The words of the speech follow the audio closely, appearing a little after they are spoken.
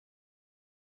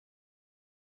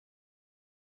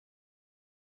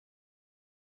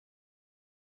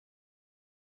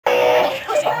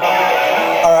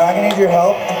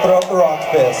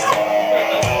fist.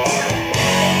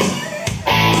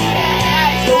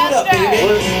 Stand up, baby.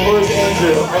 Where's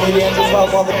Andrew? Maybe Andrew's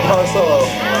help on the guitar solo.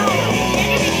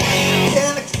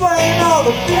 Can't explain all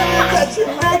the feelings that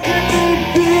you're making me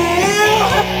feel.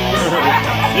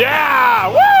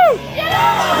 Yeah! Woo!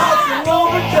 Hustling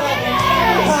overdone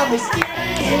behind the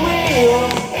steering wheel.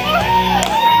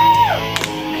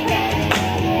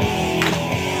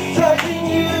 Touching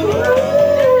you,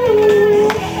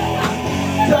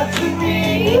 touching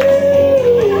me,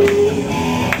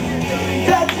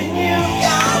 touching you,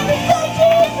 got me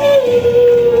touching me.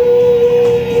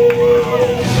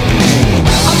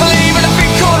 I believe in a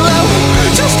thing called love,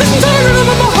 just as tired of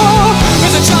my heart.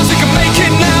 There's a chance we can make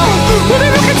it now. We'll be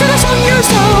looking till the sun goes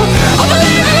down. I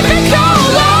believe in a thing called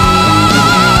love.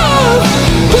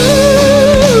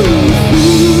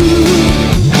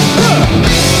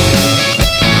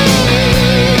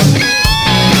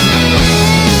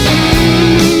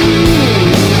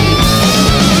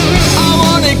 I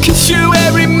wanna kiss you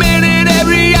every minute,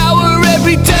 every hour,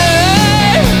 every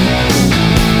day.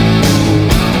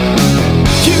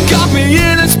 You got me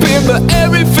in a spin, but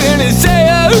everything is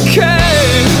A-okay.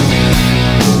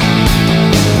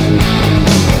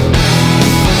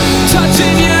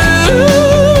 Touching you,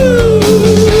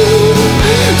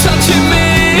 touching me,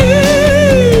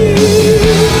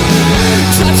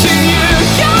 touching you,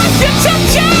 yeah, you're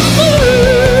touching me.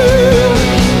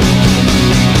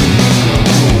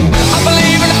 I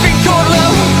believe in a thing called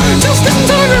love, just as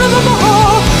tired of my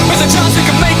heart. There's a chance we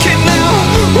can make it now.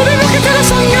 We'll be looking till the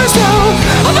sun goes down.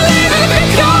 I believe in a thing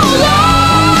called love.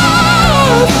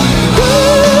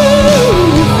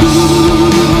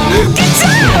 Get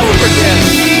down!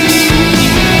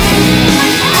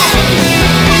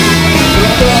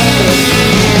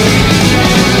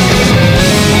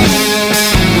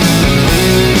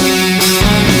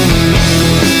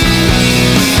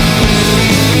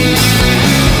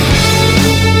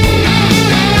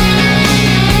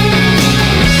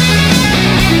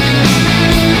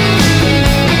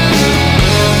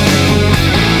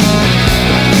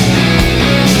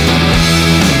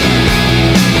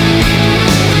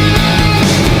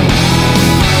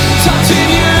 Touching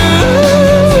you,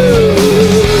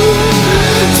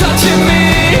 touching me,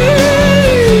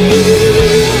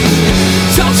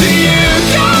 touching you,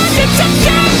 God, you're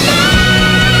touching me.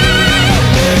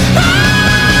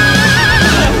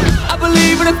 I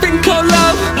believe in a thing called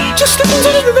love, just listen to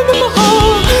the rhythm of my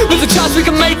heart. There's a chance we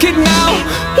can make it now.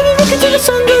 We'll be looking till the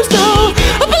sun goes down.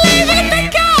 I believe in a thing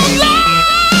called love.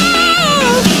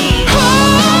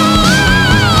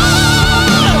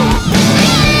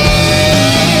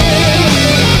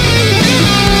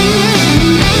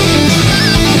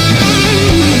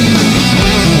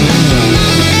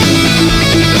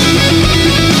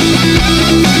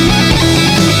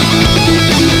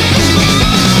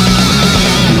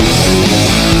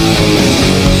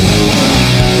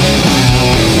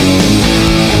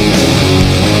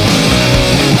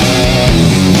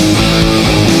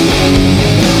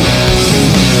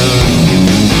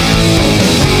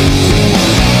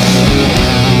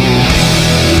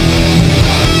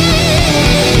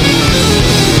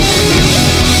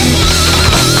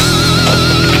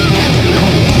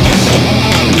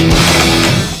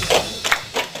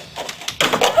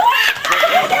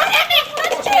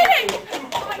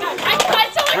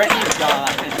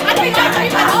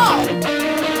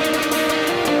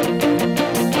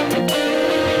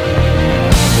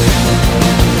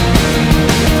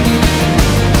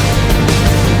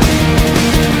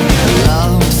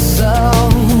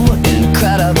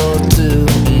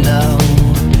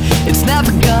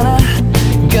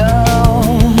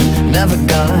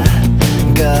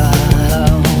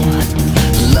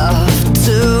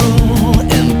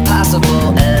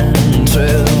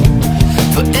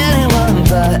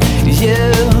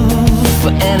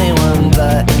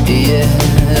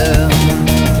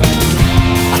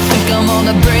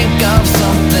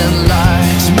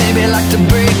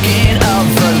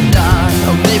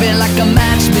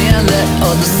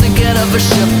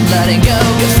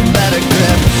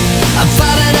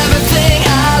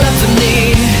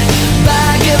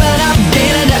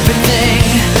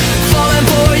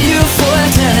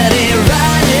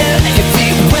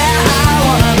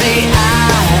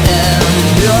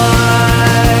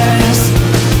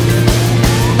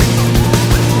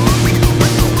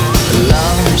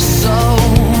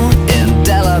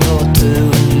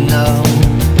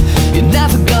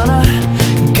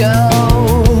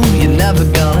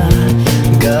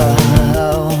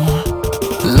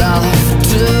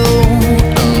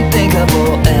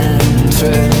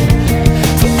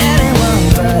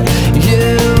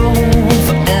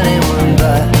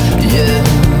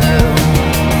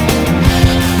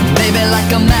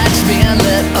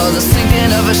 the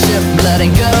sinking of a ship.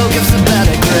 Letting go gives a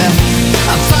better grip.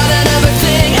 I'm finding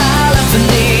everything I left to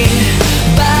need.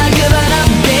 By giving up,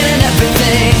 gaining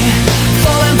everything.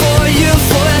 Falling for you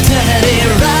for eternity.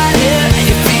 Right here at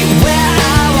your feet where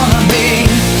I wanna be.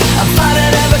 I'm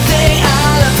finding everything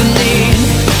I left to need.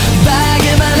 By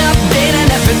giving up, gaining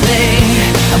everything.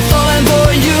 I'm falling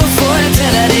for you for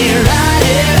eternity. Right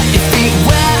here at your feet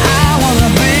where I wanna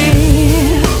be.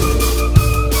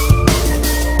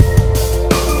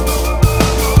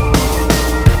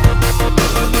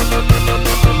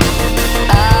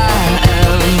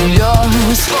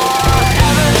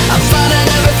 Forever. I'm finding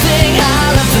everything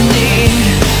I left to need.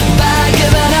 By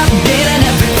giving up, gaining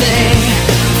everything.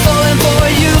 Falling for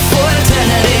you for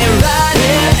eternity. Right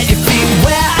here at your feet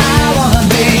where I wanna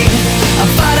be. I'm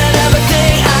finding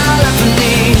everything I left to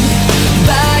need.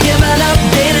 By giving up,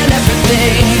 gaining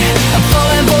everything. I'm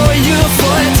falling for you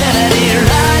for eternity.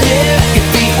 Right here at your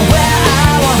feet where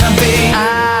I wanna be.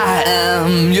 I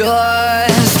am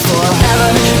yours forever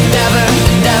and ever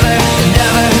and ever and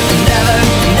ever and ever.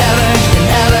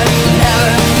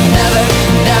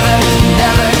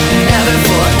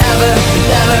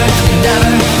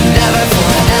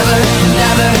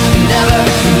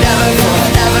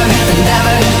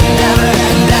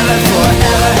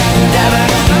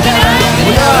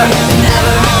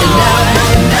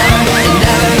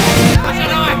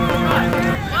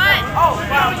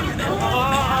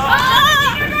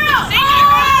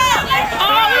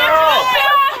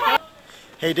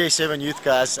 Hey Day 7 Youth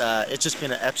guys, it's just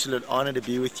been an absolute honor to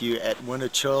be with you at Winter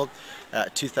Chill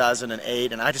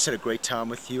 2008, and I just had a great time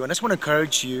with you. And I just want to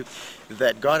encourage you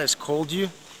that God has called you,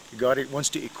 God wants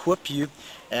to equip you,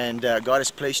 and God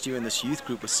has placed you in this youth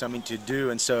group with something to do.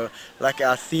 And so, like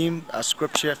our theme, our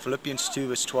scripture, Philippians 2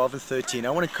 verse 12 and 13, I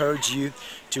want to encourage you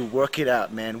to work it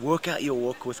out, man. Work out your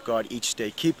walk with God each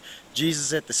day. Keep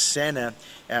Jesus at the center.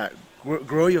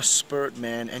 Grow your spirit,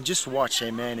 man, and just watch,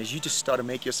 hey man, as you just start to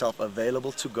make yourself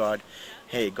available to God,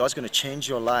 hey, God's going to change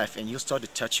your life and you'll start to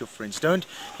touch your friends. Don't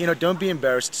be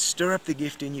embarrassed. Stir up the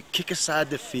gift in you, kick aside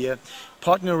the fear,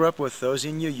 partner up with those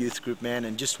in your youth group, man,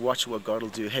 and just watch what God will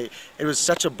do. Hey, it was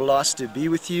such a blast to be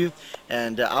with you,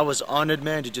 and I was honored,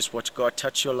 man, to just watch God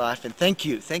touch your life. And thank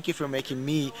you for making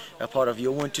me a part of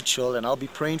your Winter Chill. And I'll be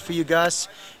praying for you guys,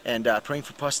 and praying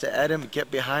for Pastor Adam. Get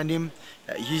behind him.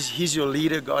 He's your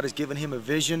leader. God has given him a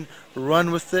vision.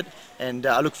 Run with it, and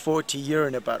I look forward to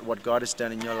hearing about what God has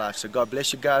done in your life. So God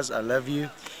bless you guys. I love you,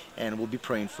 and we'll be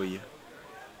praying for you.